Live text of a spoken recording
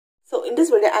in this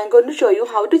video, I am going to show you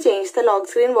how to change the lock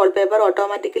screen wallpaper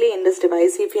automatically in this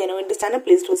device. If you are new in this channel,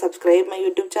 please do subscribe my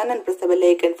YouTube channel and press the bell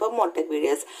icon for more tech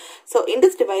videos. So in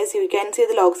this device, you can see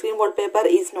the lock screen wallpaper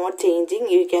is not changing.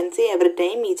 You can see every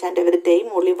time, each and every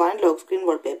time, only one lock screen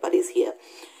wallpaper is here.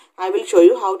 I will show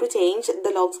you how to change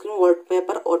the lock screen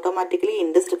wallpaper automatically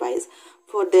in this device.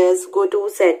 For this, go to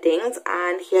settings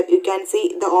and here you can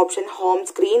see the option home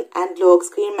screen and lock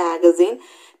screen magazine.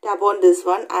 Tap on this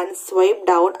one and swipe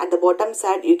down. At the bottom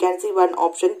side you can see one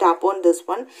option. Tap on this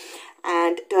one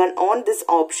and turn on this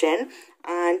option.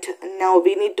 And now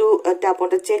we need to tap on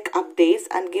the check updates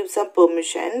and give some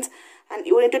permissions, and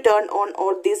you need to turn on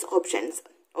all these options.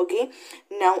 Okay,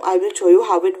 now I will show you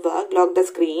how it works. Lock the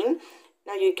screen.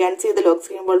 Now you can see the lock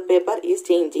screen wallpaper is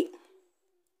changing.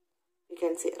 You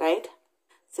can see, right?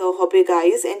 So hope you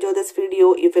guys enjoy this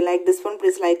video. If you like this one,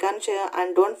 please like and share,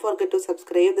 and don't forget to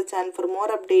subscribe the channel for more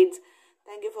updates.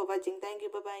 Thank you for watching. Thank you.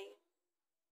 Bye bye.